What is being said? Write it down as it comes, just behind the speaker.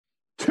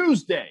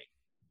Tuesday,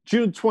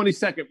 June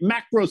 22nd,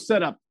 macro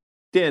setup.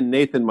 Dan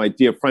Nathan, my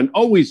dear friend,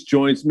 always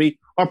joins me.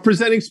 Our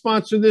presenting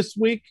sponsor this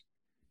week,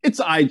 it's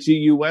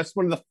IGUS,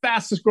 one of the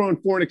fastest growing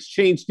foreign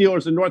exchange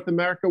dealers in North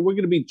America. We're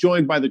going to be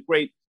joined by the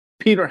great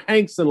Peter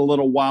Hanks in a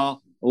little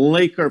while,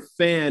 Laker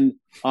fan,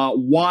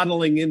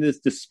 waddling in his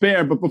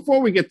despair. But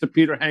before we get to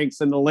Peter Hanks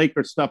and the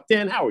Laker stuff,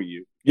 Dan, how are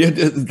you?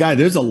 Yeah, guy,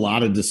 there's a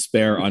lot of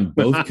despair on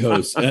both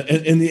coasts.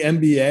 In the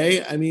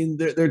NBA, I mean,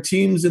 there are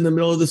teams in the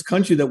middle of this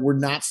country that we're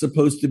not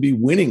supposed to be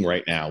winning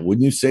right now.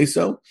 Wouldn't you say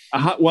so?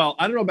 Well,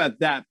 I don't know about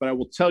that, but I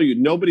will tell you,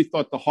 nobody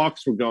thought the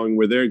Hawks were going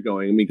where they're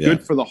going. I mean,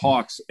 good for the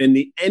Hawks. And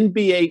the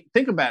NBA,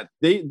 think about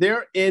it,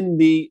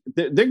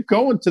 they're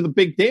going to the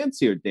big dance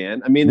here,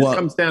 Dan. I mean, it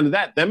comes down to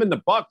that. Them and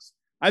the Bucks.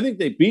 I think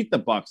they beat the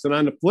Bucks. And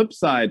on the flip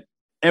side,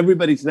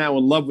 everybody's now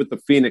in love with the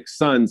Phoenix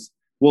Suns.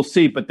 We'll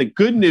see. But the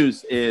good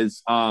news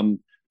is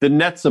the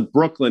Nets of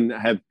Brooklyn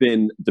have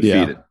been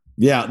defeated.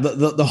 Yeah,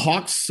 the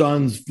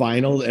Hawks-Suns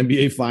final,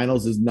 NBA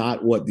Finals, is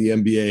not what the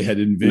NBA had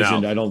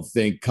envisioned, I don't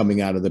think,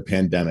 coming out of the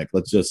pandemic.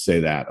 Let's just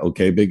say that.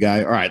 Okay, big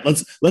guy? All right,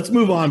 let's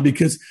move on,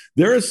 because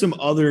there are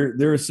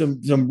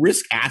some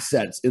risk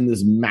assets in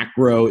this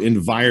macro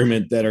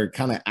environment that are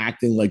kind of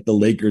acting like the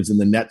Lakers and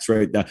the Nets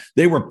right now.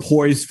 They were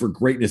poised for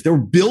greatness. They were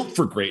built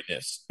for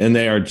greatness, and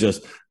they are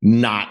just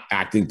not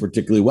acting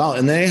particularly well.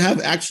 And they have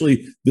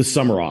actually the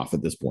summer off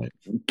at this point.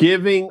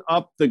 Giving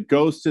up the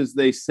ghost, as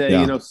they say.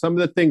 You know, some of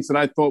the things that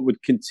I thought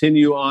would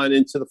continue on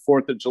into the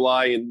 4th of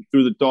July and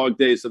through the dog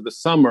days of the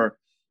summer,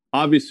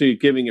 obviously you're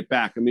giving it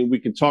back. I mean, we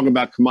can talk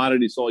about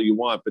commodities all you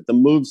want, but the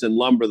moves in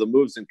lumber, the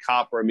moves in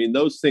copper, I mean,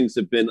 those things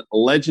have been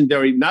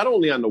legendary, not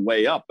only on the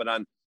way up, but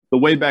on the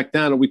way back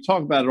down. And we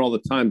talk about it all the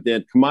time,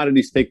 Dan.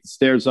 Commodities take the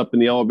stairs up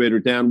and the elevator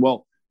down.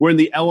 Well, we're in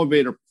the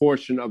elevator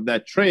portion of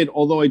that trade,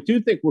 although I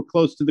do think we're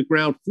close to the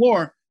ground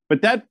floor.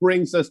 But that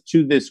brings us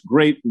to this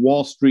great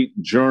Wall Street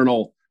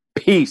Journal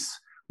piece,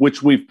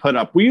 which we've put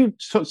up. Will you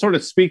sort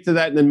of speak to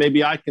that? And then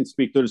maybe I can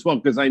speak to it as well,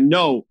 because I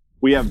know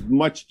we have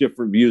much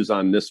different views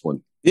on this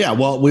one. Yeah,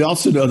 well, we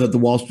also know that the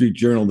Wall Street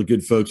Journal, the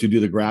good folks who do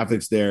the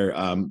graphics there,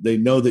 they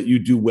know that you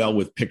do well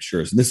with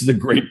pictures. And this is a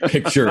great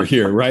picture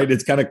here, right?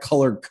 It's kind of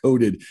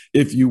color-coded,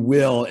 if you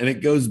will. And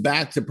it goes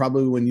back to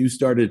probably when you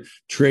started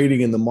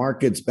trading in the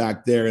markets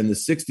back there in the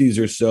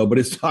 60s or so. But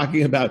it's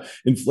talking about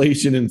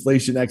inflation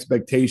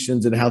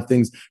expectations, and how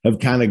things have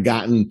kind of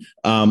gotten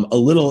a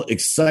little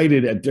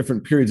excited at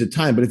different periods of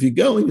time. But if you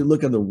go and you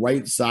look on the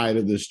right side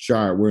of this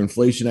chart, where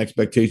inflation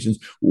expectations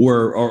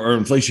were, or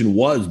inflation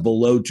was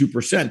below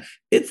 2%,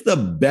 it's the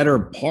better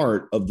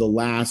part of the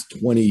last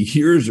 20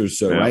 years or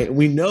so, right? And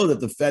we know that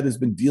the Fed has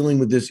been dealing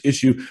with this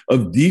issue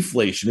of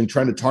deflation and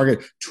trying to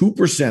target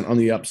 2% on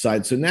the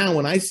upside. So now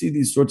when I see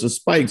these sorts of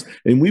spikes,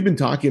 and we've been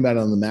talking about it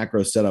on the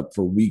macro setup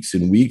for weeks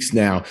and weeks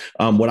now,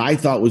 what I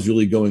thought was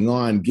really going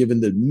on, given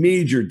the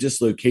major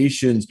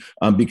dislocations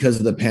because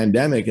of the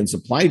pandemic and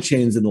supply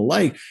chains and the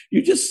like,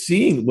 you're just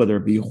seeing, whether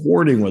it be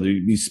hoarding, whether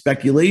it be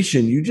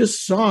speculation, you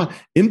just saw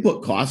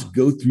input costs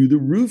go through the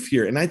roof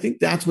here. And I think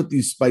that's what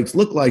these spikes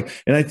look like.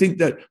 And I think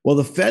that while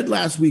the Fed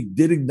last week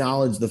did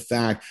acknowledge the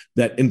fact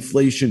that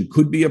inflation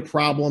could be a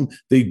problem,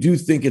 they do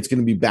think it's going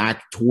to be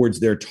back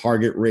towards their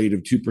target rate of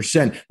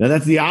 2%. Now,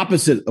 that's the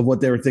opposite of what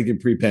they were thinking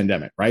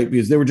pre-pandemic, right?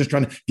 Because they were just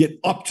trying to get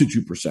up to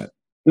 2%.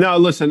 No,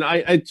 listen,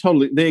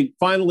 they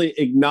finally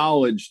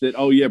acknowledged that,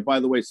 oh, yeah, by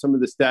the way, some of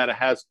this data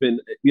has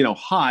been,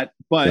 hot,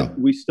 but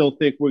we still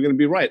think we're going to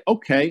be right.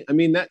 Okay. I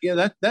mean,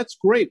 that's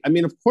great. I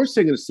mean, of course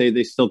they're going to say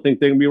they still think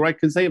they're going to be right,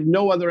 because they have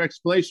no other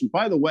explanation.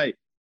 By the way,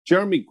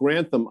 Jeremy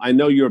Grantham, I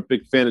know you're a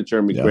big fan of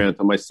Jeremy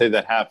Grantham. I say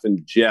that half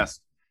in jest.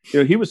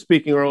 He was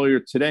speaking earlier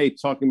today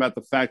talking about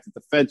the fact that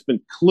the Fed's been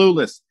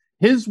clueless.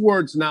 His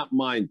words, not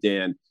mine,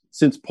 Dan,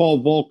 since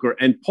Paul Volcker.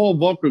 And Paul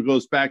Volcker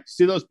goes back.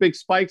 See those big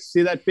spikes?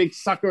 See that big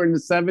sucker in the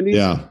 70s?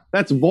 Yeah.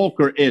 That's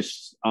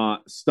Volcker-ish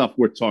stuff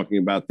we're talking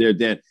about there,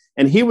 Dan.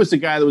 And he was the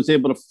guy that was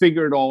able to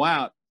figure it all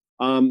out.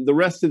 The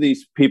rest of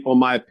these people, in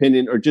my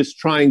opinion, are just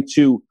trying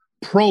to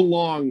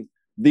prolong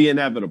the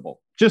inevitable.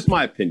 Just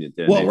my opinion,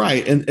 Dan. Well,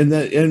 right. And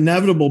the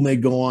inevitable may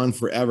go on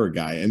forever,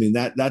 Guy. I mean,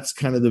 that's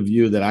kind of the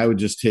view that I would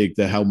just take,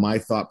 that how my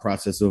thought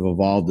process have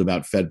evolved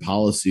about Fed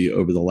policy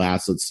over the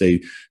last, let's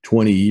say,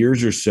 20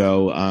 years or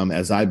so,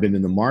 as I've been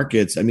in the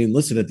markets. I mean,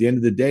 listen, at the end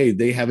of the day,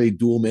 they have a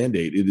dual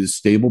mandate. It is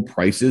stable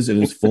prices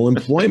and it's full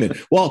employment.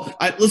 Well,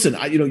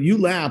 you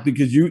laugh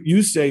because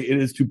you say it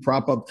is to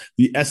prop up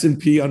the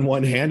S&P on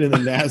one hand and the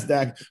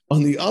NASDAQ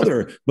on the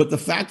other. But the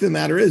fact of the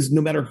matter is,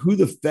 no matter who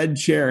the Fed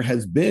chair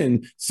has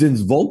been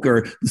since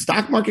Volcker, the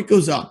stock market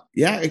goes up.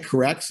 Yeah, it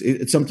corrects.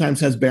 It sometimes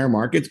has bear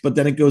markets, but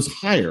then it goes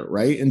higher,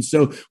 right? And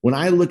so when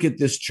I look at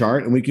this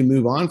chart, and we can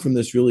move on from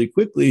this really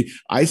quickly,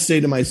 I say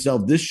to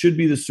myself, this should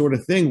be the sort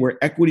of thing where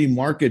equity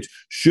markets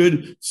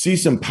should see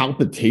some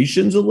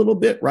palpitations a little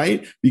bit,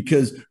 right?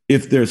 Because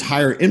if there's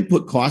higher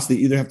input costs, they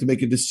either have to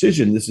make a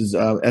decision, this is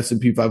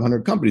S&P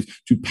 500 companies,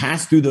 to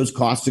pass through those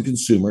costs to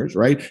consumers,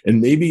 right? And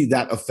maybe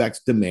that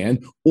affects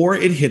demand, or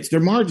it hits their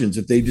margins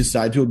if they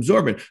decide to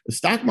absorb it. The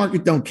stock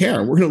market don't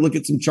care. We're going to look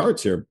at some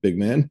charts here, big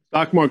man.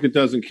 Stock market market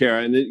doesn't care.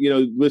 And,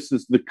 this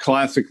is the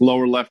classic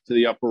lower left to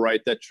the upper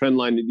right. That trend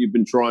line that you've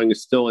been drawing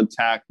is still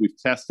intact. We've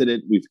tested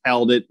it. We've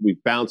held it.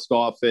 We've bounced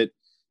off it.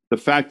 The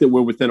fact that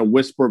we're within a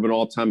whisper of an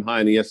all-time high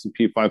in the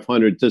S&P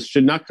 500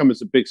 should not come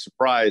as a big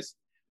surprise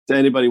to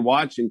anybody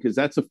watching, because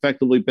that's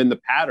effectively been the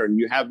pattern.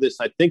 You have this,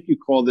 I think you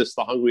call this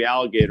the hungry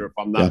alligator, if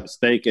I'm not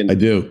mistaken. I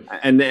do.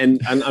 And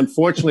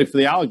unfortunately for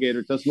the alligator,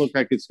 it doesn't look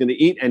like it's going to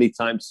eat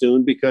anytime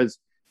soon, because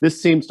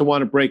this seems to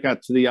want to break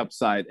out to the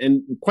upside.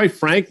 And quite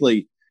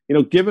frankly,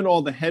 given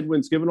all the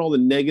headwinds, given all the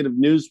negative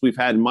news we've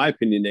had, in my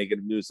opinion,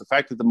 negative news, the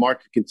fact that the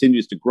market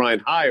continues to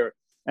grind higher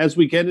as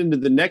we get into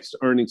the next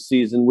earnings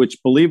season, which,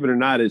 believe it or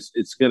not,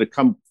 it's going to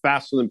come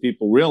faster than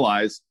people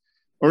realize,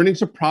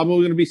 earnings are probably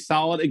going to be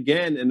solid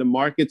again, and the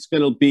market's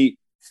going to be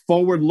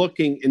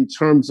forward-looking in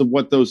terms of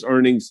what those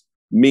earnings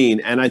mean.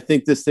 And I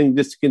think this thing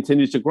just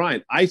continues to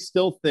grind. I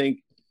still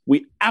think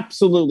we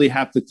absolutely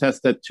have to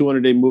test that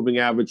 200-day moving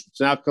average, which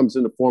now comes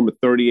in the form of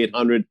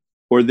 3,800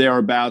 or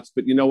thereabouts.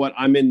 But you know what?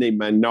 I'm in the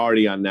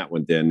minority on that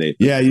one, Dan Nathan.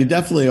 Yeah, you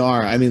definitely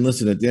are. I mean,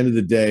 listen, at the end of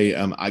the day,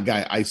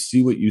 I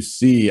see what you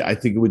see. I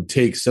think it would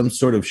take some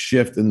sort of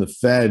shift in the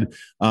Fed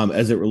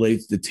as it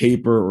relates to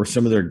taper or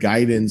some of their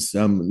guidance,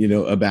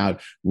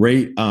 about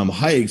rate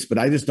hikes. But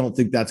I just don't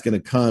think that's going to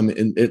come,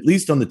 at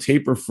least on the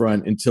taper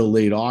front, until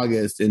late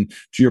August. And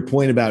to your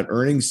point about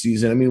earnings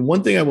season, I mean,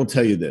 one thing I will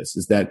tell you this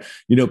is that,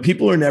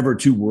 people are never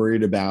too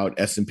worried about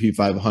S&P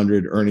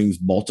 500 earnings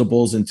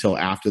multiples until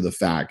after the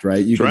fact,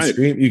 right?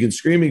 You can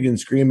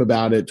scream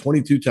about it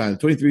 22 times,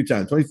 23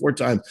 times, 24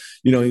 times.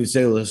 You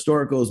say, well,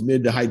 historical is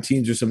mid to high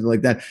teens or something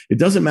like that. It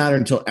doesn't matter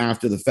until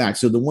after the fact.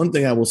 So the one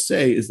thing I will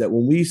say is that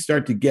when we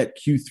start to get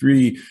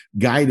Q3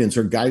 guidance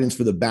or guidance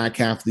for the back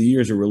half of the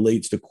year as it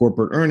relates to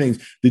corporate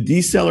earnings, the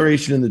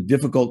deceleration and the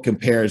difficult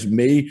compares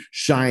may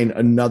shine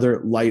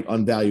another light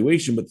on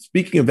valuation. But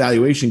speaking of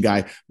valuation,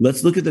 Guy,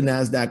 let's look at the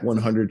NASDAQ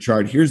 100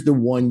 chart. Here's the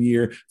 1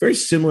 year, very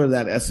similar to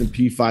that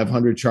S&P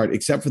 500 chart,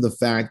 except for the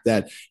fact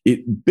that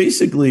it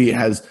basically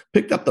has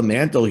picked up the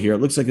mantle here. It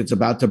looks like it's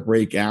about to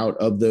break out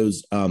of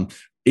those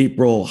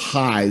April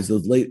highs,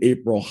 those late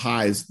April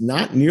highs,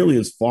 not nearly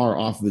as far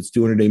off of its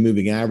 200-day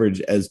moving average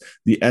as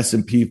the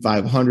S&P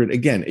 500.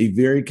 Again, a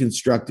very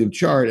constructive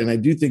chart. And I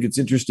do think it's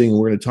interesting.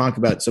 We're going to talk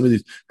about some of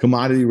these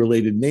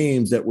commodity-related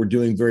names that were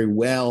doing very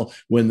well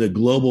when the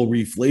global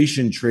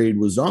reflation trade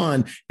was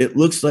on. It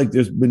looks like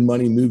there's been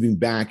money moving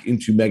back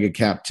into mega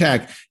cap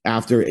tech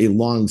after a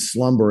long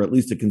slumber, at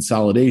least a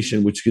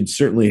consolidation, which could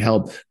certainly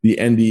help the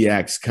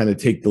NDX kind of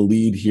take the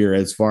lead here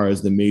as far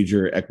as the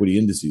major equity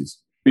indices.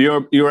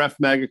 Your F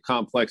mega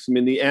complex. I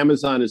mean, the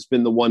Amazon has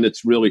been the one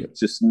that's really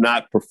just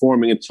not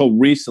performing until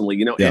recently.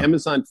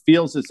 Amazon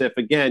feels as if,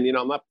 again,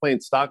 I'm not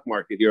playing stock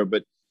market here,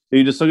 but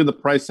you just look at the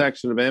price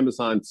action of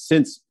Amazon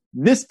since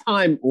this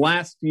time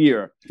last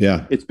year.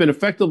 Yeah, it's been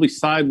effectively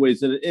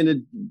sideways in a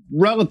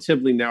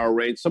relatively narrow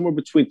range, somewhere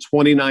between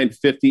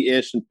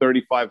 2,950-ish and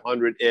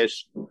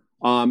 3,500-ish.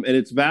 And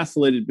it's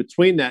vacillated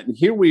between that. And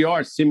here we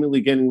are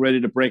seemingly getting ready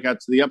to break out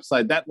to the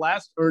upside. That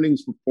last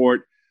earnings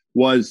report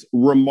was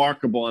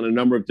remarkable on a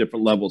number of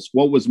different levels.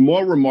 What was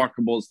more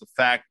remarkable is the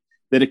fact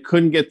that it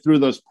couldn't get through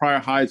those prior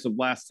highs of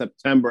last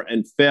September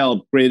and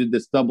failed, created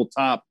this double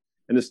top,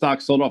 and the stock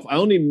sold off. I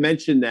only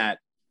mention that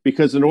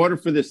because in order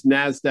for this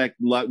NASDAQ,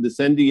 this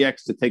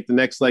NDX to take the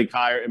next leg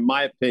higher, in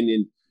my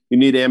opinion, you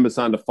need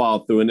Amazon to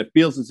follow through. And it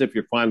feels as if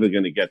you're finally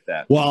going to get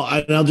that. Well,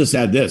 I'll just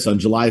add this. On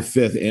July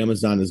 5th,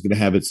 Amazon is going to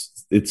have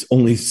its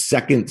only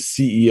second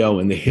CEO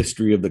in the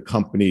history of the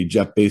company.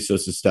 Jeff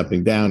Bezos is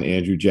stepping down.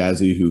 Andrew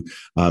Jassy, who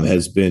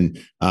has been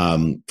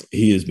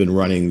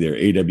running their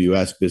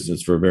AWS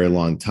business for a very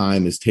long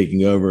time, is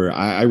taking over.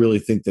 I really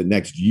think that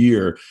next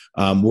year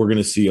we're going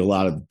to see a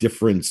lot of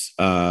different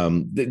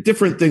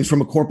things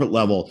from a corporate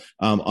level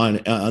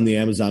on the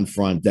Amazon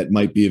front that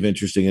might be of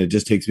interesting. And it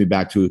just takes me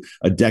back to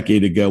a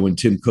decade ago when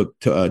Tim Cook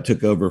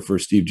took over for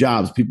Steve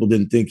Jobs. People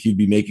didn't think he'd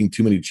be making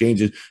too many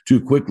changes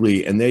too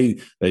quickly, and they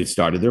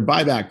started their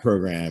buyback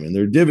program and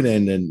their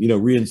dividend, and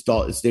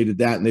reinstated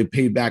that, and they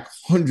paid back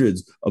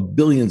hundreds of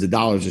billions of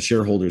dollars to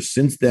shareholders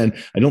since then.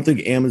 I don't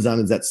think Amazon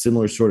is that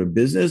similar sort of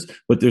business,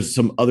 but there's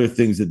some other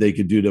things that they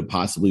could do to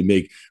possibly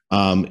make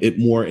it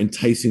more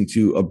enticing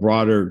to a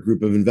broader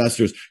group of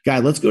investors. Guy,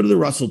 let's go to the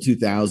Russell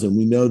 2000.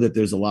 We know that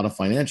there's a lot of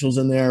financials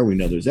in there. We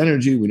know there's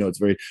energy. We know it's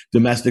very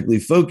domestically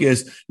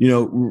focused.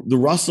 The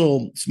Russell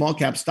small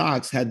cap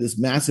stocks had this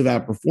massive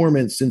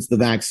outperformance since the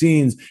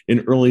vaccines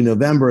in early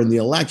November and the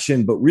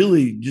election. But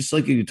really, just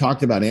like you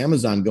talked about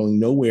Amazon going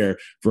nowhere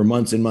for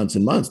months and months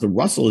and months, the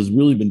Russell has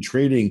really been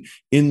trading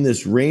in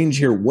this range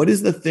here. What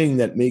is the thing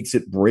that makes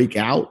it break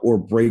out or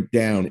break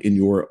down, in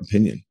your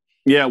opinion?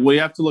 Yeah, we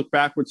have to look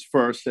backwards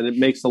first, and it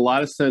makes a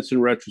lot of sense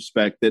in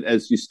retrospect that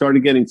as you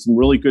started getting some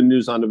really good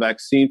news on the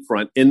vaccine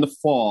front in the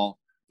fall,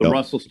 the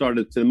Russell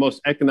started to the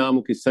most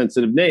economically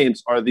sensitive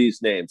names are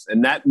these names,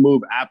 and that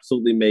move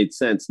absolutely made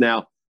sense.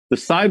 Now, the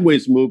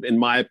sideways move, in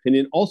my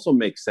opinion, also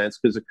makes sense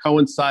because it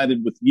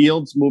coincided with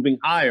yields moving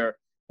higher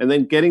and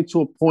then getting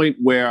to a point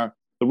where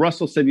the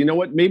Russell said, you know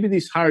what, maybe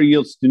these higher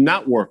yields do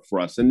not work for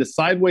us. And the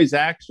sideways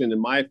action,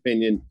 in my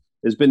opinion,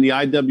 has been the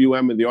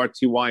IWM and the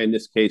RTY in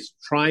this case,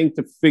 trying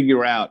to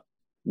figure out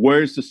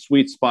where's the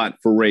sweet spot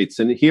for rates.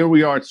 And here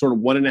we are at sort of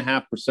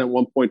 1.5%,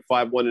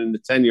 1.51 in the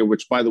 10-year,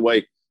 which, by the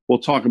way, we'll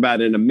talk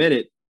about in a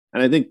minute.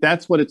 And I think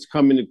that's what it's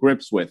coming to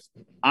grips with.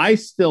 I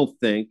still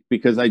think,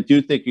 because I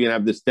do think you're going to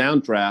have this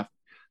downdraft,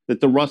 that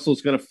the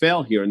Russell's going to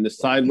fail here. And the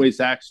sideways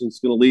action is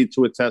going to lead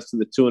to a test of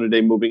the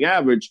 200-day moving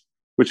average,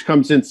 which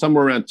comes in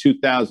somewhere around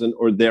 2,000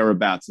 or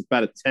thereabouts. It's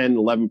about a 10,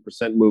 11%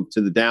 move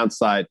to the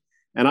downside.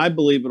 And I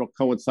believe it'll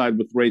coincide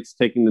with rates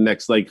taking the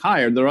next leg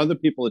higher. There are other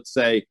people that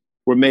say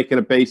we're making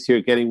a base here,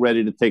 getting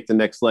ready to take the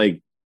next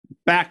leg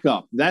back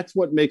up. That's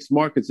what makes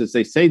markets, as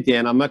they say,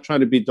 Dan. I'm not trying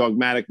to be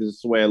dogmatic. This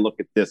is the way I look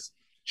at this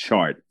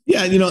chart.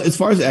 Yeah, as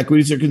far as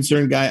equities are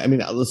concerned, Guy, I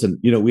mean, listen,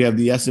 we have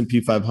the S&P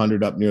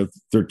 500 up near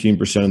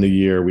 13% in the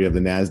year. We have the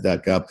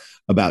NASDAQ up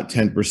about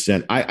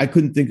 10%. I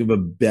couldn't think of a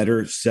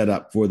better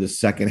setup for the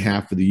second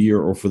half of the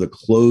year or for the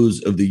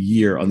close of the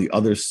year on the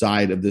other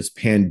side of this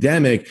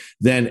pandemic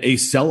than a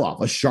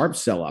sell-off, a sharp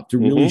sell-off to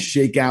really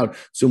shake out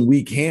some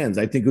weak hands.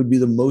 I think it would be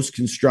the most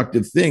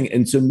constructive thing.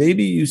 And so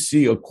maybe you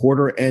see a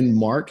quarter end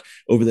mark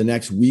over the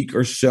next week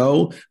or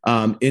so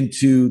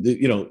into the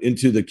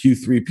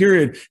Q3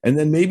 period. And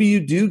then maybe you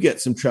do get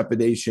some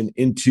trepidation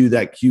into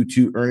that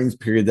Q2 earnings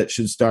period that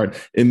should start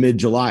in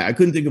mid-July. I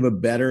couldn't think of a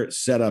better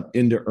setup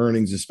into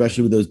earnings,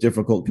 especially with those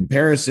difficult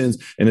comparisons.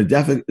 And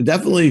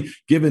definitely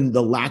given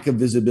the lack of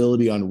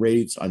visibility on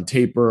rates, on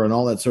taper, and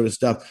all that sort of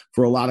stuff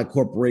for a lot of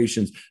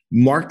corporations.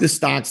 Mark the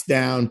stocks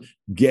down,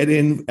 get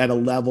in at a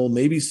level,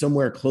 maybe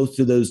somewhere close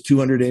to those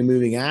 200-day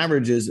moving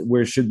averages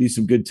where should be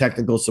some good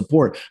technical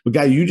support. But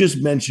Guy, you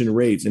just mentioned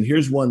rates. And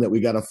here's one that we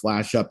got to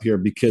flash up here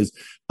because,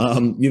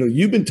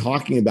 you've been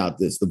talking about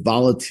this, the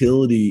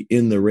volatility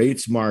in the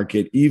rates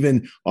market,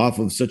 even off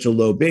of such a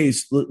low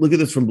base. Look at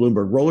this from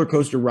Bloomberg. Roller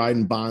coaster ride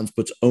in bonds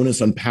puts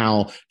onus on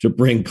Powell to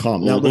bring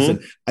calm. Now,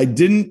 listen, I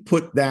didn't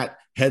put that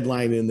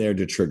headline in there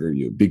to trigger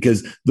you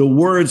because the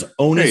words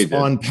onus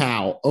on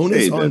Powell,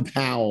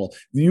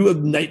 you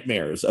have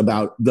nightmares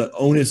about the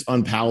onus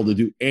on Powell to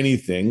do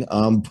anything.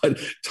 But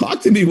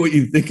talk to me what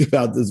you think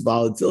about this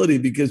volatility,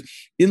 because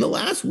in the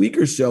last week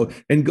or so,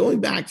 and going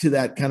back to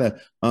that kind of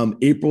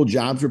April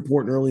jobs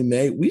report in early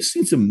May, we've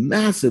seen some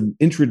massive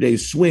intraday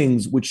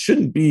swings, which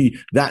shouldn't be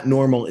that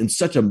normal in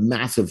such a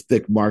massive,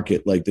 thick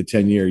market like the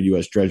 10-year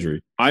U.S.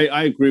 Treasury.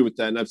 I agree with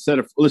that. And I've said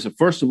it. Listen,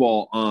 first of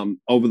all,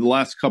 over the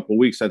last couple of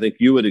weeks, I think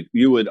you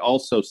would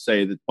also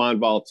say that bond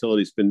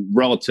volatility has been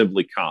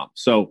relatively calm.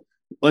 So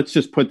let's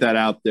just put that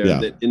out there. Yeah.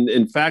 That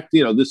in fact,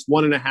 this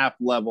 1.5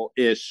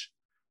 level-ish,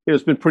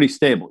 it's been pretty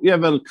stable. You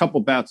have a couple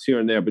bouts here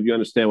and there, but you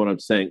understand what I'm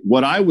saying.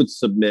 What I would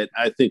submit,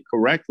 I think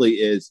correctly,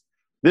 is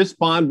this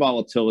bond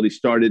volatility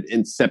started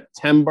in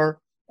September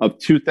of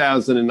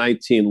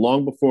 2019,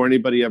 long before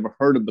anybody ever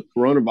heard of the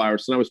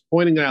coronavirus. And I was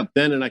pointing it out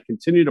then, and I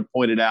continue to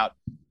point it out,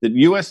 that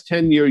U.S.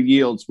 10-year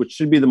yields, which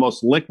should be the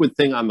most liquid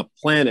thing on the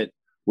planet,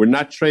 we're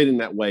not trading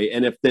that way.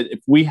 And if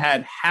we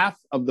had half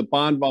of the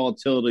bond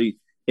volatility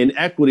in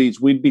equities,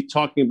 we'd be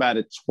talking about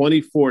it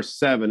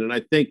 24/7. And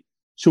I think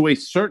to a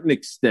certain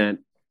extent,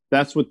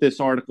 that's what this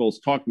article is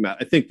talking about.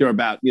 I think they're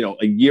about,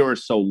 a year or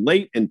so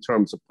late in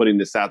terms of putting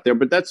this out there,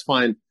 but that's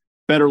fine.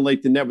 Better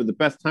late than never. The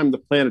best time to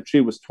plant a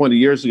tree was 20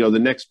 years ago. The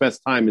next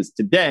best time is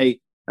today.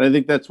 And I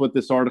think that's what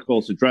this article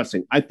is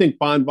addressing. I think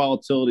bond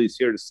volatility is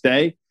here to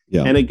stay.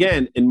 Yeah. And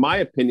again, in my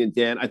opinion,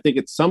 Dan, I think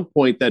at some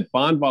point that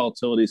bond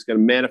volatility is going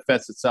to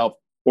manifest itself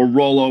or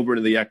roll over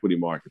into the equity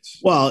markets.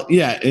 Well,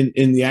 yeah.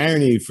 And the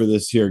irony for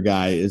this here,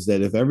 Guy, is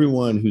that if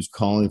everyone who's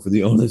calling for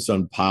the onus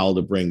on Powell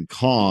to bring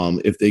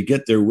calm, if they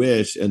get their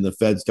wish and the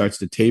Fed starts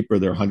to taper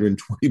their $120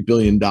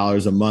 billion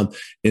a month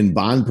in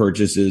bond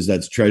purchases,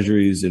 that's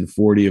treasuries and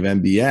 40 of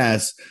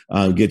MBS,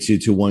 gets you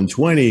to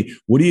 120.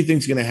 What do you think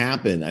is going to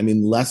happen? I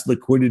mean, less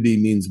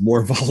liquidity means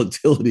more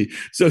volatility.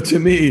 So to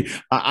me,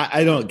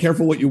 I don't,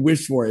 careful what you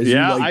wish for.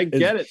 I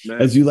get it,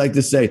 man. As you like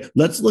to say,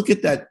 let's look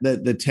at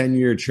the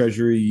 10-year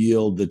treasury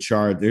yield, the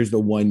chart. There's the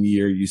 1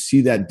 year. You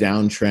see that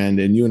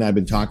downtrend, and you and I have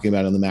been talking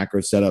about it on the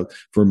macro setup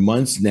for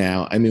months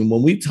now. I mean,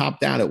 when we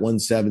topped out at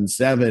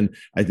 177,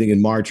 I think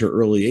in March or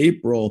early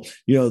April,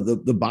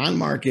 the bond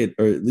market,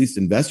 or at least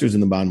investors in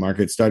the bond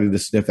market, started to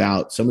sniff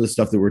out some of the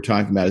stuff that we're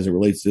talking about as it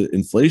relates to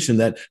inflation,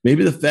 that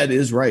maybe the Fed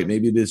is right.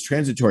 Maybe it is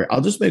transitory.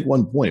 I'll just make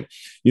one point.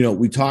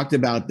 We talked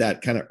about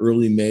that kind of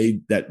early May,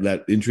 that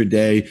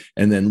intraday,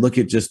 and then look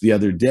at just the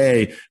other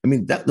day. I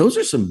mean, those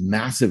are some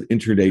massive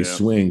intraday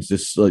swings,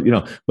 just,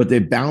 but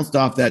they bounced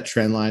off that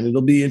trend line.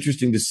 It'll be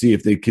interesting to see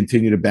if they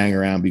continue to bang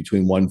around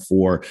between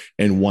 1.4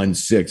 and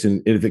 1.6.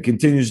 And if it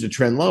continues to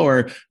trend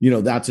lower,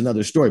 that's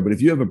another story. But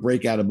if you have a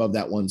breakout above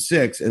that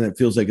 1.6 and it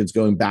feels like it's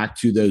going back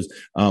to those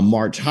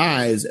March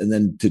highs and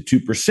then to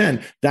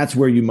 2%, that's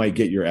where you might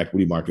get your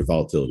equity market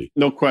volatility.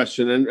 No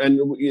question. And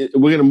we're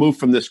going to move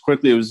from this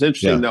quickly. It was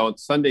interesting, though, on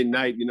Sunday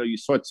night, you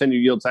saw 10-year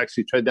yields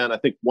actually trade down, I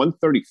think,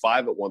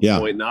 135 at one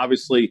point. And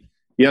obviously,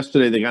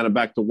 yesterday, they got it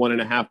back to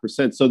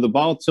 1.5%. So the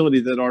volatility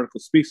that article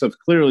speaks of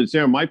clearly is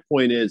there. My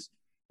point is,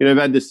 I've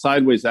had this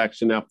sideways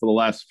action now for the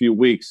last few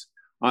weeks.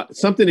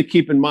 Something to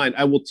keep in mind.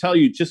 I will tell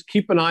you, just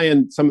keep an eye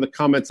on some of the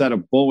comments out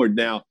of Bullard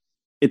now.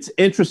 It's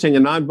interesting, a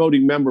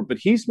non-voting member, but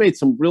he's made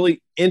some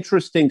really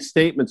interesting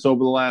statements over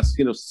the last,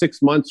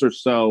 6 months or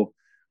so.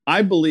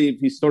 I believe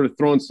he's sort of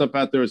throwing stuff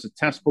out there as a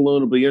test balloon.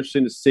 It'll be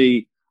interesting to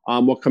see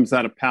what comes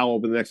out of Powell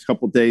over the next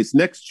couple of days.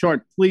 Next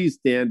chart, please,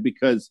 Dan,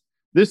 because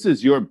this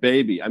is your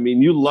baby. I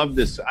mean, you love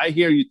this. I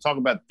hear you talk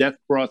about death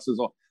crosses.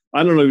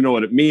 I don't even know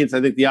what it means.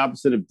 I think the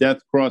opposite of death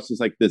cross is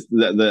like this,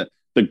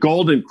 the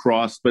golden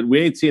cross, but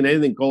we ain't seeing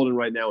anything golden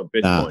right now in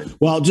Bitcoin.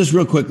 Well, just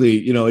real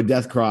quickly, a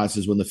death cross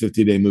is when the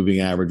 50-day moving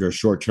average or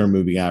short-term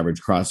moving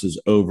average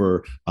crosses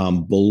over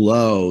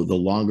below the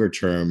longer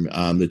term,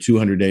 the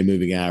 200-day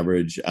moving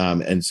average.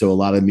 And so a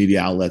lot of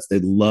media outlets, they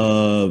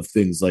love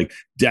things like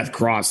death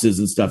crosses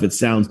and stuff. It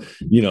sounds,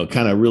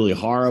 kind of really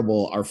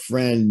horrible. Our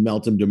friend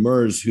Meltem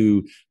Demirors,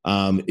 who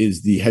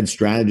is the head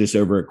strategist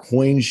over at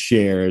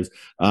CoinShares,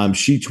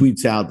 she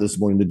tweets out this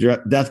morning, the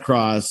death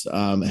cross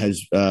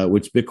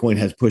which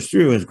Bitcoin has pushed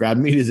through, has grabbed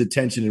media's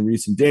attention in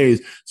recent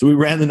days. So we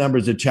ran the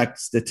numbers to check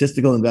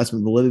statistical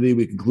investment validity.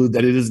 We conclude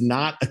that it is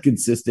not a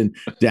consistent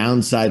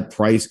downside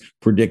price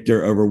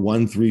predictor over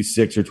 1, 3,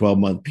 6, or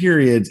 12-month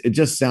periods. It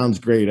just sounds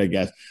great, I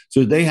guess.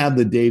 So they have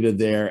the data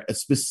there,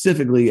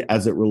 specifically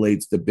as it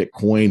relates to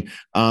Bitcoin.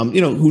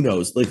 Who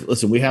knows? Like,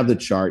 listen, we have the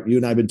chart. You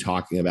and I have been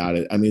talking about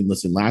it. I mean,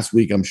 listen, last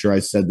week, I'm sure I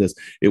said this,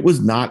 it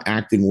was not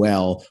acting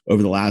well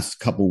over the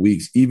last couple of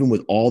weeks, even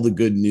with all the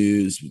good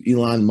news,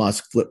 Elon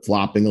Musk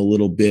flip-flopping a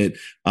little bit,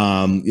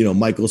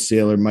 Michael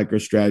Saylor,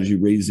 MicroStrategy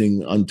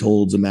raising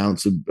untold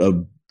amounts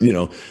of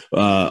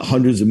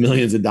hundreds of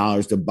millions of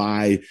dollars to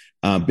buy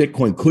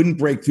Bitcoin, couldn't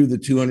break through the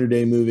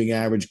 200-day moving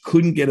average,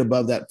 couldn't get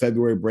above that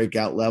February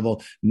breakout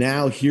level.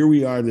 Now here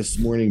we are this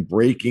morning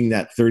breaking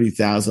that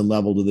 30,000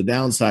 level to the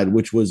downside,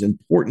 which was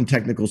important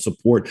technical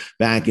support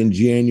back in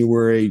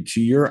January. To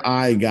your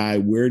eye, Guy,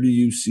 where do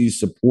you see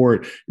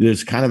support?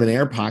 There's kind of an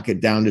air pocket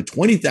down to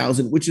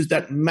 20,000, which is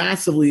that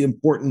massively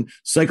important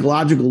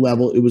psychological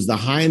level. It was the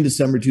high in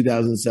December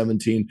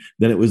 2017.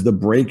 Then it was the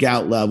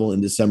breakout level in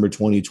December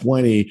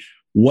 2020.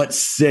 What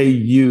say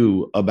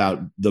you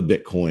about the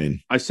Bitcoin?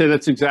 I say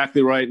that's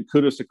exactly right. And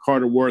kudos to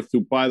Carter Worth,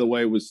 who, by the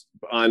way, was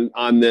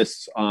on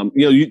this.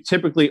 You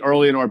typically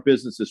early in our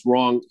business is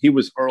wrong. He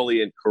was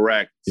early and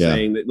correct,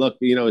 saying that, look,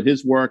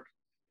 his work,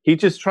 he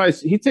takes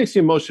the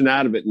emotion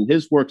out of it. And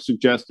his work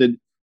suggested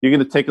you're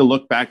going to take a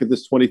look back at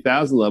this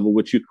 20,000 level,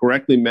 which you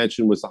correctly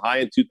mentioned was the high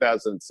in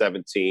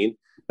 2017.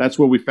 That's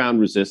where we found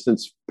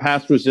resistance.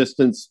 Past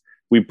resistance,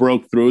 we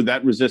broke through.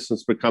 That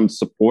resistance becomes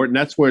support. And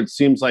that's where it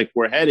seems like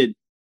we're headed.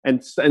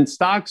 And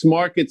stocks,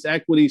 markets,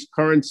 equities,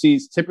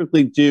 currencies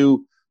typically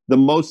do the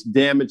most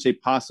damage they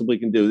possibly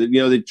can do.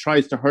 It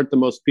tries to hurt the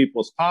most people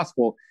as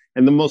possible.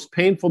 And the most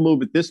painful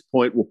move at this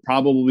point will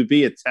probably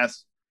be a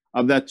test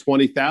of that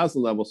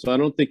 20,000 level. So I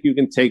don't think you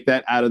can take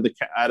that out of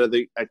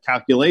the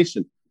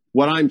calculation.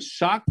 What I'm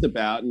shocked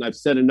about, and I've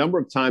said a number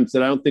of times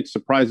that I don't think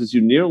surprises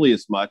you nearly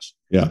as much,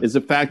 is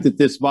the fact that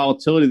this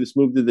volatility, this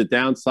move to the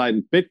downside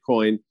in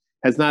Bitcoin,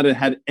 has not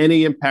had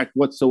any impact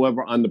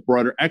whatsoever on the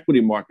broader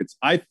equity markets.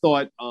 I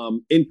thought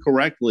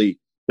incorrectly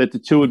that the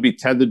two would be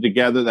tethered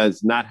together. That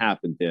has not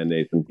happened, Dan,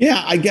 Nathan.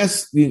 Yeah, I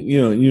guess,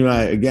 you and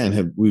I,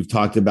 again, we've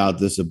talked about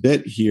this a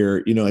bit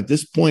here. At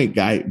this point,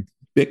 Guy,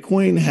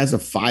 Bitcoin has a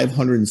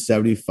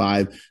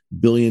 $575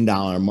 billion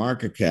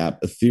market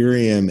cap.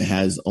 Ethereum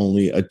has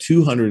only a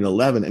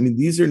 211. I mean,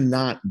 these are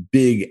not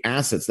big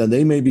assets. Now,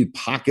 they may be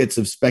pockets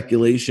of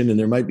speculation, and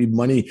there might be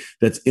money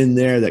that's in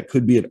there that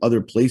could be at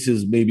other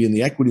places, maybe in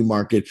the equity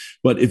market.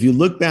 But if you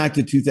look back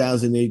to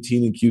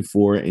 2018 and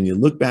Q4, and you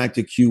look back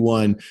to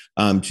Q1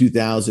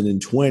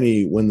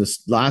 2020, when the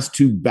last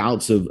two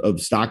bouts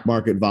of stock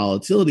market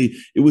volatility,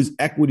 it was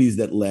equities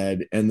that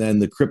led, and then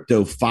the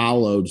crypto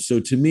followed. So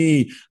to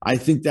me, I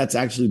think that's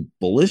actually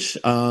bullish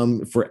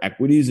for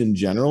equities in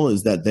general,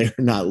 is that they're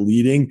not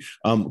leading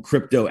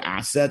crypto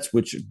assets,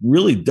 which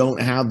really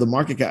don't have the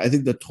market cap. I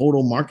think the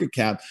total market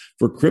cap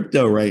for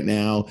crypto right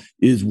now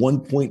is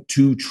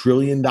 $1.2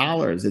 trillion.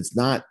 It's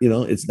not,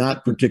 it's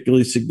not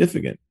particularly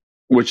significant.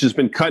 Which has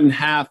been cut in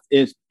half.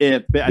 I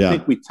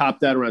think we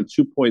topped out around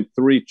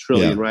 2.3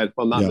 trillion, right? If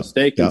I'm not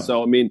mistaken. Yeah.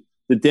 So, I mean,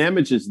 the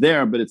damage is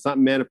there, but it's not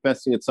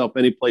manifesting itself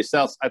anyplace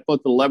else. I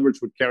thought the leverage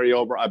would carry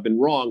over. I've been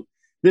wrong.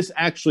 This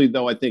actually,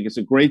 though, I think is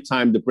a great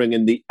time to bring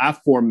in the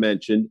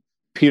aforementioned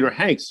Peter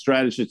Hanks,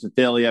 strategist at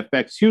Daily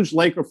FX, huge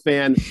Laker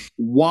fan,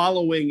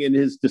 wallowing in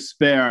his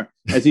despair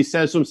as he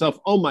says to himself,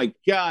 oh my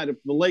God, if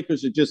the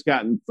Lakers had just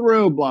gotten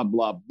through, blah,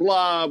 blah,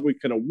 blah, we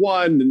could have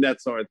won, the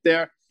Nets aren't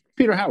there.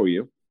 Peter, how are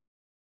you?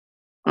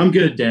 I'm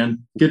good,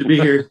 Dan. Good to be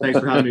here. Thanks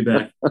for having me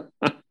back.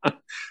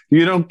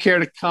 You don't care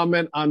to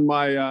comment on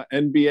my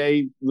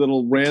NBA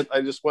little rant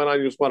I just went on?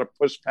 You just want to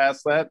push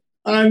past that?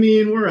 I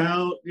mean, we're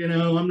out.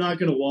 I'm not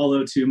going to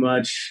wallow too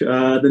much.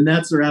 The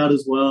Nets are out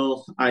as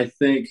well. I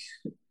think,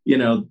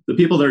 the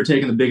people that are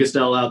taking the biggest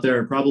L out there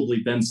are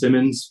probably Ben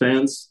Simmons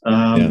fans.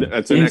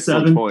 That's an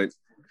excellent point.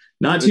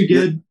 Not too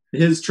good.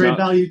 His trade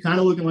value kind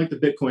of looking like the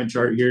Bitcoin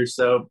chart here.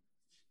 So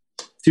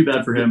too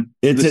bad for him.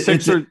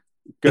 The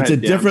It's a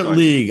different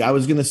league. I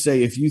was going to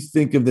say, if you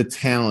think of the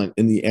talent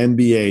in the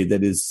NBA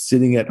that is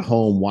sitting at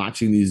home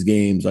watching these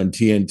games on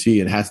TNT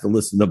and has to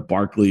listen to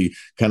Barkley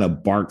kind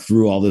of bark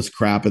through all this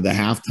crap at the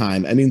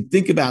halftime. I mean,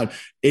 think about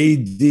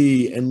AD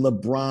and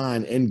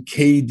LeBron and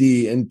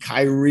KD and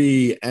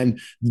Kyrie and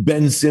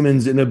Ben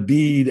Simmons and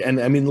Embiid. And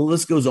I mean, the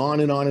list goes on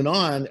and on and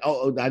on.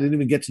 Oh, I didn't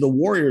even get to the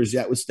Warriors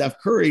yet with Steph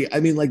Curry. I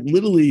mean, like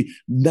literally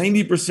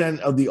 90%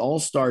 of the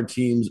all-star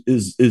teams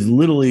is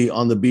literally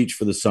on the beach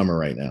for the summer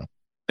right now.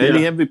 And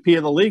the MVP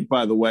of the league,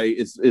 by the way,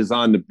 is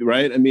on the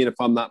right. I mean, if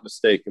I'm not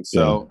mistaken.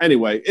 So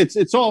anyway,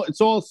 it's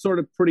all sort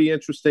of pretty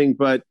interesting,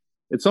 but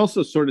it's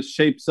also sort of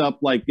shapes up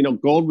like,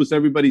 gold was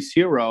everybody's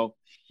hero,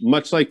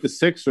 much like the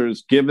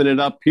Sixers giving it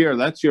up here.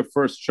 That's your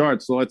first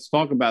chart. So let's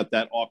talk about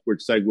that awkward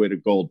segue to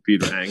gold,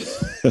 Peter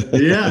Hanks.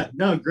 Yeah,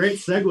 no, great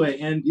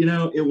segue. And,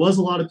 it was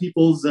a lot of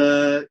people's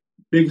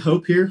big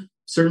hope here.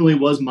 Certainly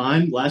was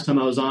mine. Last time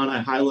I was on,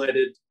 I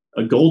highlighted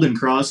a golden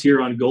cross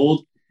here on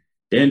gold.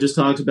 Dan just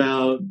talked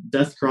about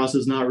death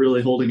crosses not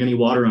really holding any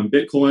water on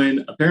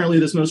Bitcoin. Apparently,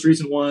 this most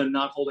recent one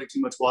not holding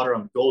too much water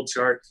on the gold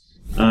chart,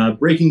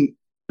 breaking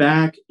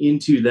back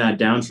into that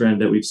downtrend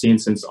that we've seen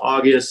since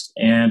August,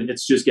 and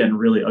it's just getting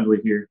really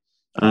ugly here.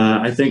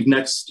 I think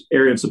next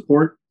area of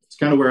support is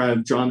kind of where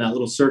I've drawn that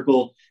little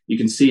circle. You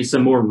can see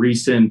some more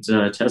recent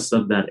tests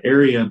of that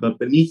area, but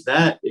beneath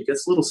that, it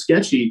gets a little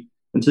sketchy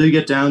until you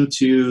get down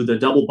to the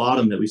double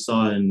bottom that we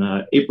saw in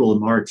April and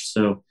March.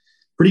 So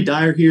pretty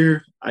dire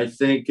here. I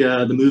think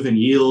the move in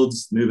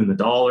yields, move in the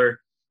dollar,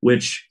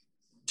 which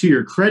to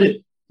your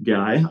credit,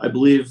 Guy, I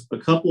believe a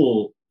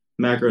couple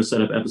macro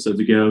setup episodes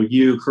ago,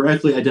 you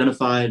correctly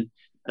identified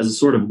as a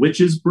sort of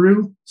witch's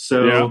brew.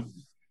 So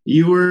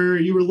you were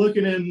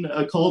looking in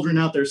a cauldron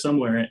out there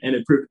somewhere, and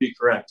it proved to be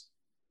correct.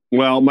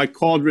 Well, my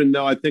cauldron,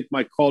 I think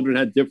my cauldron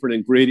had different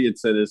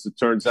ingredients in it, as it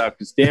turns out,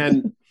 because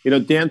Dan,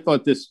 Dan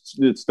thought this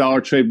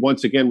dollar trade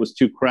once again was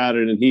too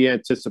crowded, and he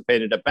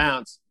anticipated a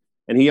bounce.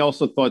 And he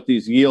also thought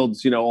these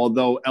yields,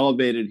 although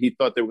elevated, he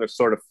thought they were going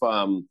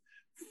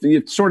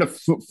to sort of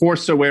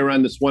force their way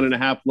around this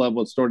 1.5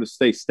 level and sort of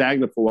stay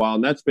stagnant for a while.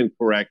 And that's been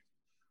correct.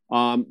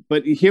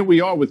 But here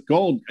we are with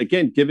gold,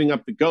 again, giving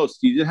up the ghost.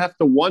 You just have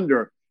to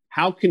wonder,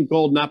 how can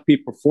gold not be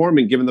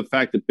performing given the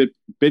fact that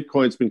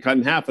Bitcoin's been cut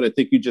in half? And I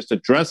think you just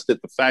addressed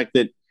it, the fact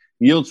that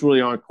yields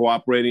really aren't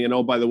cooperating. And,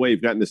 oh, by the way,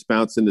 you've gotten this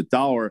bounce in the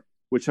dollar,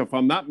 which, if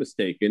I'm not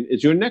mistaken,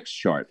 is your next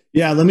chart.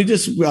 Yeah, let me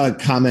just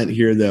comment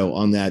here, though,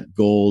 on that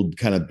gold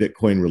kind of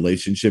Bitcoin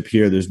relationship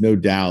here. There's no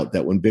doubt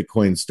that when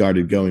Bitcoin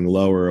started going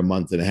lower a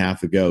month and a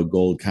half ago,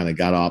 gold kind of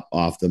got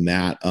off the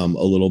mat a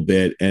little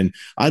bit. And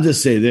I'll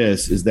just say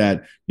this is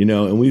that,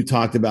 and we've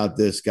talked about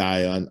this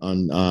guy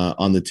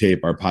on the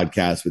tape, our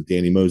podcast with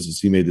Danny Moses.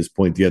 He made this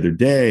point the other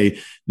day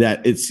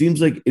that it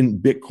seems like in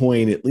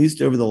Bitcoin, at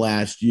least over the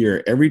last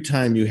year, every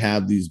time you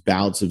have these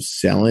bouts of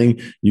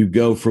selling, you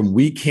go from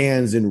weak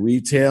hands in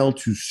retail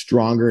to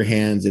stronger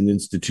hands in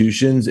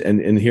institutions.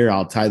 And here,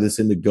 I'll tie this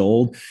into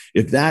gold.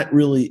 If that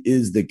really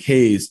is the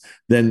case,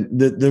 then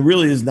there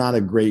really is not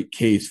a great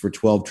case for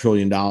 $12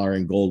 trillion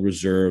in gold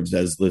reserves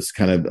as this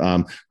kind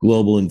of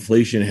global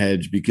inflation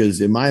hedge,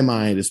 because in my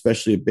mind,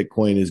 especially if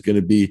Bitcoin is going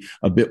to be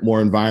a bit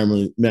more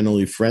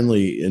environmentally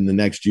friendly in the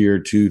next year,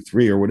 2,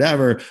 3, or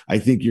whatever, I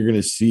think you're going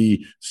to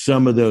see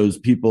some of those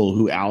people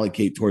who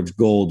allocate towards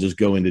gold just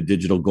go into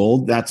digital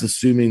gold. That's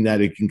assuming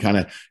that it can kind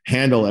of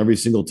handle every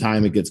single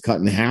time it gets cut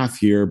in half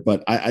here.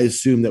 But I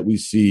assume that we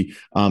see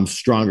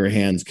stronger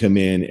hands come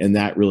in, and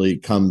that really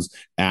comes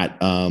at,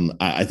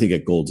 I think,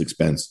 at gold's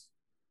expense.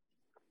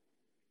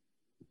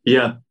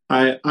 Yeah,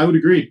 I would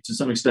agree to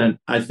some extent.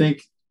 I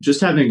think just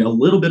having a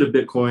little bit of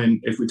Bitcoin,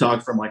 if we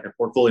talk from like a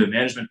portfolio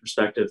management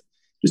perspective,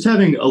 just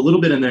having a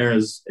little bit in there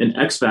is an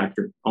X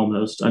factor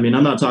almost. I mean,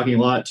 I'm not talking a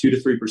lot, 2 to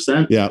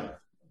 3%. Yeah.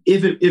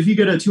 If you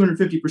get a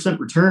 250%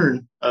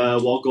 return,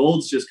 while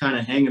gold's just kind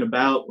of hanging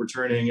about,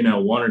 returning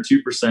 1 or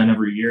 2%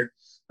 every year,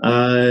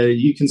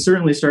 you can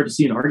certainly start to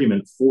see an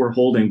argument for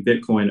holding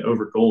Bitcoin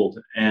over gold.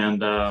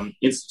 And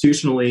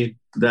institutionally,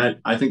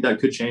 I think that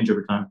could change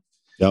over time.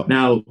 Yep.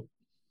 Now,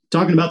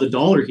 talking about the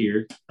dollar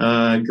here,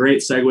 great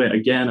segue.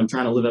 Again, I'm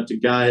trying to live up to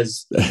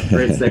Guy's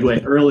great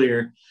segue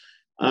earlier.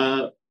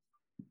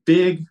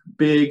 Big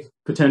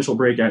potential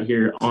breakout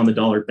here on the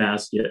dollar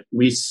basket.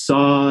 We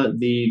saw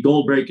the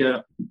gold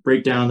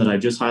breakdown that I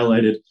just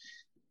highlighted.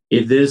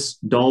 If this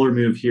dollar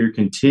move here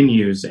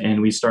continues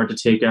and we start to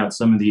take out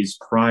some of these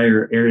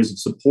prior areas of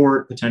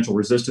support, potential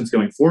resistance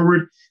going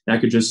forward,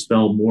 that could just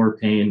spell more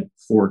pain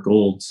for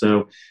gold.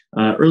 So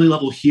early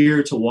level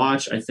here to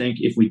watch. I think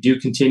if we do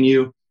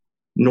continue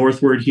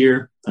northward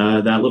here,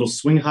 that little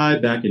swing high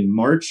back in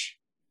March,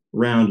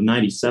 around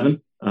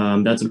 97,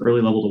 that's an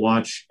early level to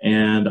watch.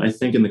 And I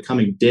think in the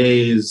coming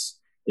days,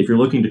 if you're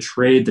looking to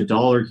trade the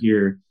dollar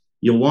here,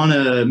 you'll want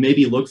to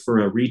maybe look for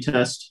a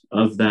retest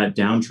of that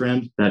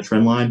downtrend, that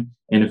trend line.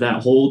 And if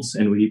that holds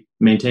and we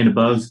maintain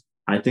above,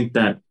 I think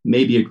that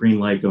may be a green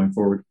light going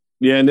forward.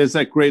 Yeah, and there's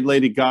that great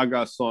Lady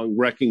Gaga song,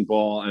 Wrecking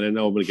Ball, and I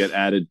know I'm going to get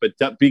added, but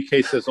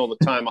BK says all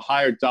the time, a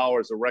higher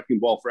dollar is a wrecking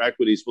ball for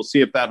equities. We'll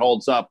see if that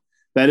holds up.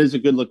 that is a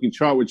good looking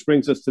chart, which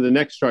brings us to the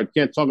next chart.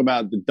 Can't talk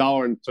about the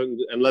dollar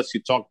unless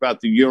you talk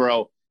about the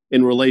euro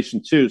in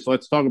relation to. So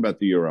let's talk about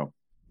the euro.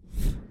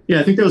 Yeah,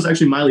 I think that was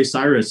actually Miley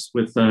Cyrus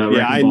with.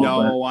 I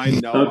know.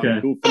 Okay.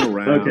 I'm goofing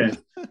around. Okay.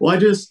 Well,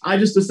 I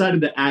just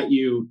decided to @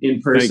 you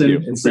in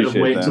person instead of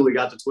waiting until we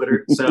got to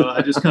Twitter. So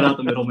I just cut out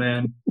the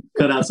middleman,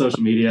 cut out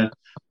social media.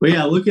 But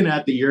yeah, looking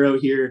at the euro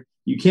here,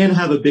 you can't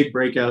have a big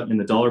breakout in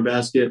the dollar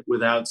basket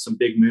without some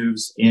big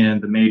moves in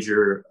the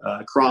major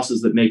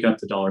crosses that make up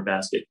the dollar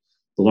basket.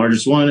 The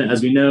largest one,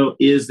 as we know,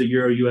 is the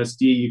Euro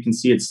USD. You can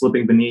see it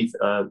slipping beneath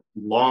a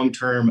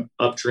long-term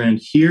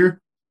uptrend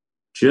here,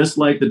 just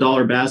like the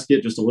dollar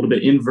basket, just a little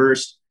bit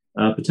inverse.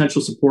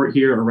 Potential support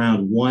here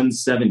around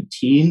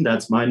 117.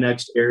 That's my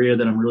next area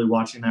that I'm really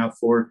watching out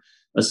for.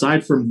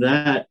 Aside from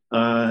that,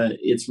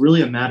 it's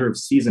really a matter of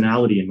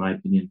seasonality, in my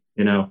opinion.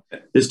 You know,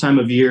 this time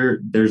of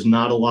year, there's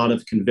not a lot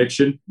of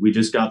conviction. We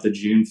just got the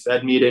June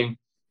Fed meeting.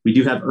 We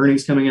do have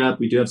earnings coming up.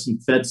 We do have some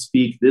Fed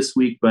speak this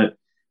week, but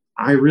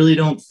I really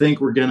don't think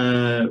we're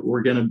gonna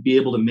be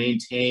able to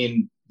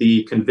maintain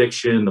the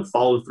conviction, the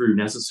follow through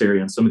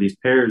necessary on some of these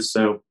pairs.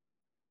 So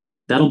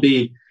that'll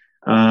be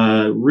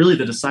really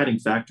the deciding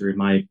factor, in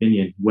my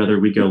opinion, whether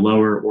we go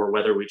lower or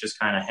whether we just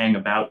kind of hang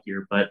about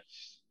here. But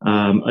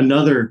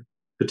another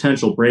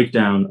potential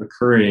breakdown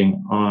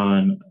occurring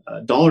on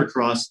dollar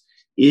cross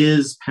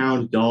is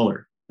pound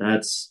dollar.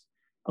 That's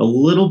a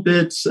little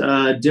bit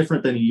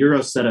different than a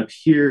euro setup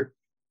here,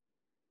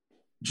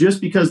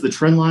 just because the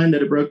trend line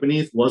that it broke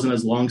beneath wasn't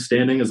as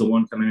long-standing as the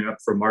one coming up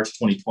from March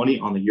 2020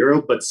 on the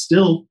euro, but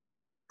still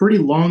pretty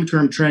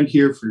long-term trend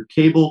here for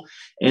cable.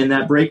 And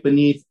that break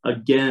beneath,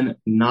 again,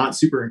 not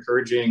super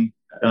encouraging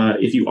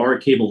if you are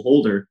a cable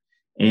holder.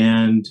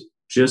 And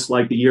just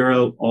like the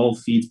euro, all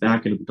feeds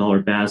back into the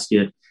dollar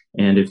basket.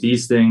 And if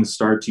these things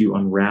start to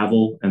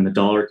unravel and the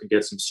dollar could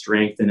get some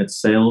strength in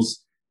its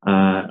sales,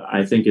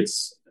 I think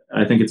it's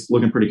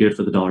looking pretty good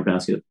for the dollar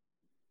basket.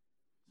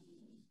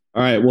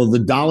 All right. Well, the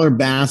dollar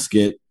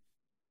basket,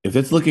 if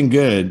it's looking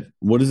good,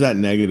 what is that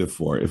negative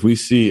for? If we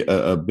see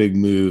a big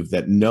move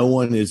that no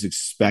one is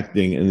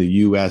expecting in the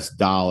U.S.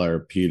 dollar,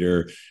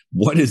 Peter,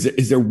 what is it?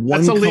 Is there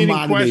one commodity? That's a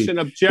leading question.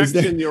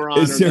 Objection, Your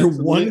Honor. Is there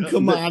one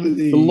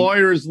commodity? The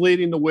lawyer is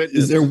leading the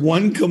witness. Is there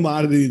one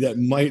commodity that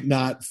might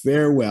not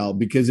fare well?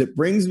 Because it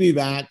brings me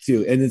back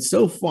to, and it's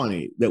so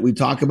funny that we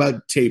talk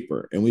about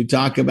taper and we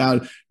talk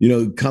about,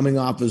 coming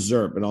off of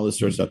ZIRP and all this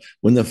sort of stuff.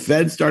 When the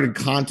Fed started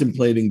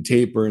contemplating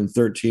taper in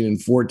 13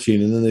 and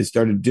 14, and then they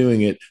started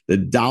doing it, the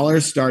dollar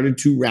started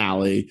to rally.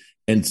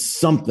 And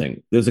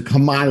there's a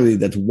commodity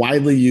that's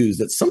widely used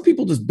that some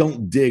people just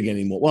don't dig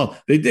anymore. Well,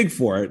 they dig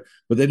for it,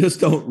 but they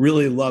just don't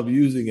really love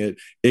using it.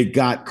 It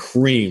got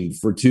creamed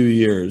for 2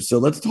 years. So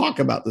let's talk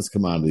about this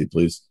commodity,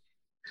 please.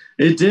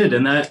 It did.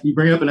 And that you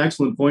bring up an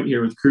excellent point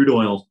here with crude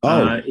oil.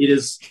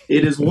 It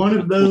is one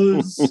of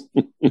those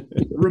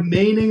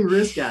remaining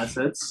risk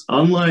assets,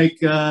 unlike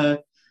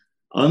Bitcoin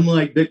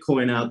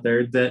out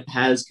there, that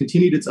has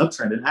continued its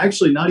uptrend. And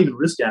actually not even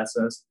risk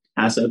assets,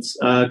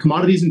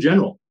 commodities in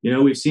general.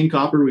 We've seen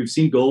copper, we've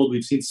seen gold,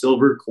 we've seen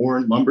silver,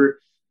 corn, lumber.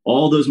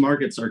 All those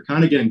markets are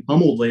kind of getting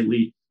pummeled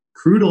lately.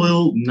 Crude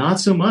oil, not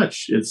so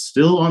much. It's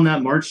still on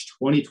that March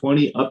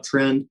 2020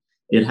 uptrend.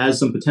 It has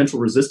some potential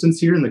resistance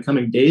here in the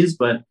coming days,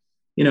 but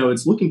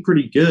it's looking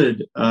pretty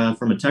good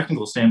from a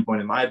technical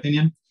standpoint, in my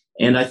opinion.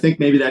 And I think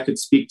maybe that could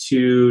speak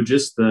to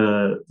just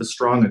the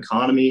strong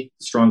economy,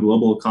 the strong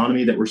global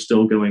economy that we're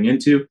still going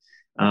into.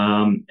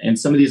 And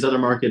some of these other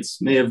markets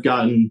may have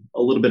gotten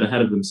a little bit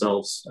ahead of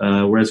themselves,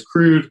 whereas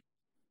crude,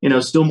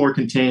 still more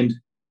contained.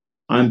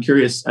 I'm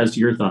curious as to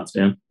your thoughts,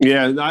 Dan.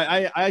 Yeah,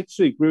 I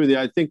actually agree with you.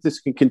 I think this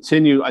can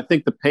continue. I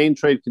think the pain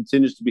trade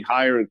continues to be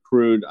higher in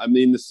crude. I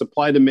mean, the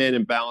supply-demand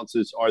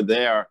imbalances are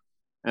there,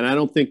 and I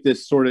don't think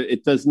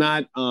it does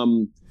not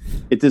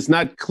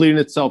clean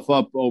itself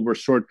up over a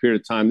short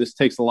period of time. This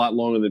takes a lot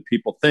longer than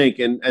people think,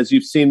 and as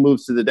you've seen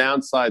moves to the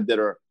downside that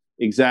are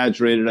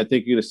exaggerated, I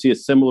think you're going to see a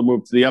similar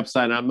move to the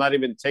upside. And I'm not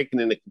even taking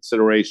into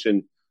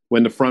consideration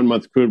when the front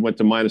month crude went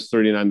to minus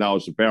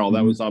 $39 a barrel.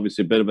 That was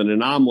obviously a bit of an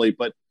anomaly.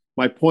 But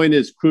my point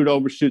is crude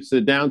overshoots to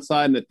the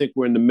downside, and I think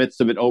we're in the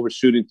midst of it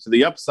overshooting to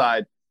the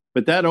upside.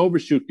 But that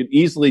overshoot could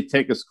easily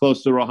take us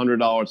closer to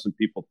 $100 than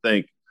people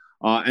think.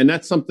 And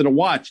that's something to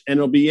watch. And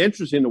it'll be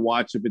interesting to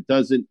watch if it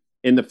doesn't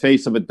in the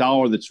face of a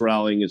dollar that's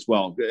rallying as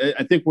well.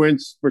 I think we're in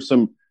for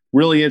some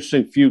really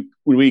interesting few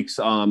weeks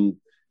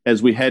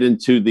as we head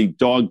into the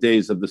dog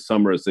days of the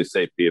summer, as they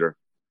say, Peter.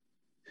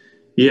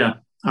 Yeah,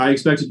 I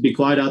expect it to be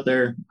quiet out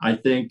there. I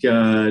think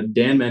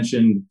Dan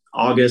mentioned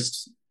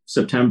August,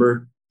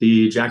 September,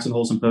 the Jackson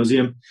Hole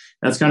Symposium.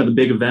 That's kind of the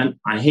big event.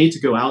 I hate to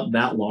go out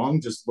that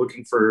long just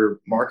looking for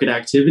market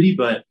activity,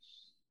 but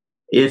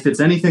if it's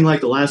anything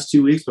like the last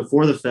 2 weeks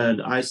before the Fed,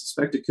 I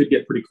suspect it could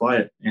get pretty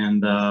quiet.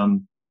 And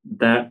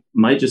that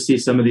might just see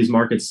some of these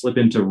markets slip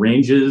into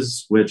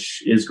ranges,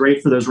 which is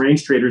great for those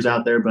range traders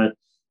out there, but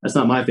that's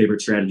not my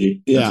favorite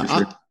strategy.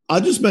 Yeah, I'll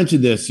just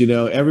mention this,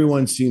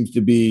 everyone seems to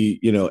be,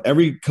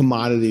 every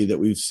commodity that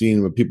we've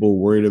seen where people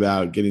were worried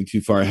about getting too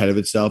far ahead of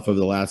itself over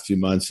the last few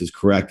months has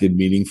corrected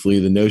meaningfully.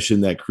 The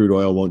notion that crude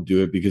oil won't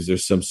do it because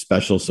there's some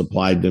special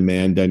supply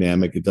demand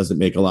dynamic, it doesn't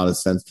make a lot of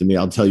sense to me.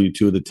 I'll tell you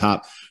two of the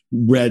top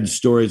read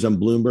stories on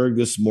Bloomberg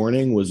this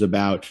morning was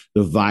about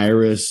the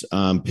virus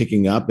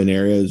picking up in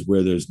areas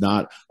where there's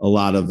not a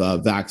lot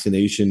of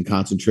vaccination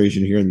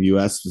concentration here in the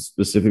U.S.,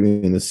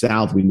 specifically in the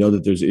South. We know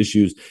that there's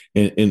issues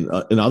in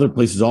other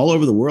places all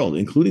over the world,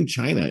 including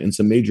China in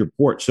some major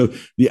ports. So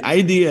the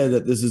idea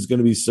that this is going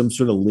to be some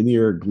sort of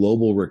linear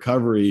global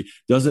recovery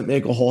doesn't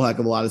make a whole heck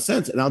of a lot of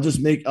sense. And I'll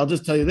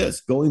just tell you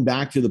this, going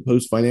back to the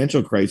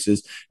post-financial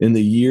crisis in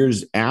the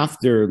years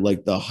after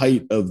like the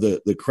height of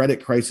the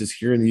credit crisis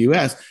here in the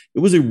U.S., it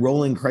was a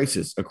rolling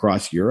crisis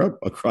across Europe,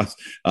 across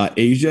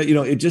Asia.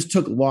 It just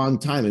took a long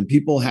time, and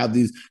people have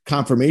these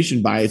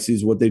confirmation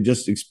biases, what they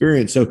just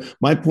experienced. So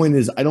my point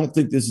is, I don't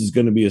think this is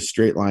going to be a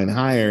straight line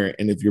higher.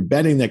 And if you're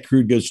betting that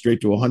crude goes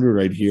straight to 100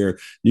 right here,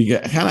 you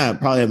kind of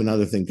probably have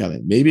another thing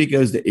coming. Maybe it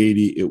goes to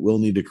 80. It will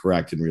need to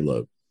correct and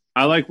reload.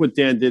 I like what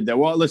Dan did there.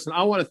 Well, listen,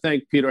 I want to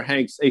thank Peter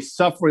Hanks, a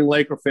suffering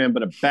Laker fan,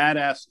 but a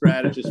badass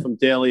strategist from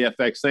Daily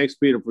FX. Thanks,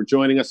 Peter, for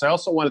joining us. I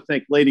also want to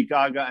thank Lady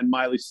Gaga and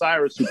Miley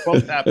Cyrus, who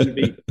both happen to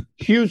be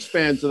huge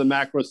fans of the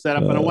macro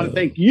setup. And I want to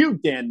thank you,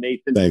 Dan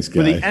Nathan,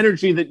 for the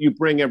energy that you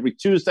bring every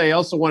Tuesday. I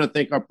also want to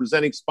thank our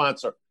presenting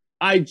sponsor,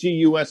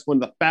 IGUS, one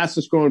of the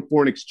fastest growing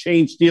foreign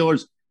exchange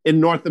dealers in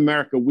North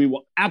America. We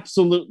will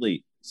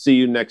absolutely see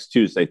you next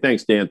Tuesday.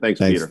 Thanks, Dan. Thanks,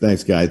 Peter.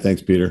 Thanks, Guy.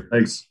 Thanks, Peter.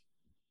 Thanks.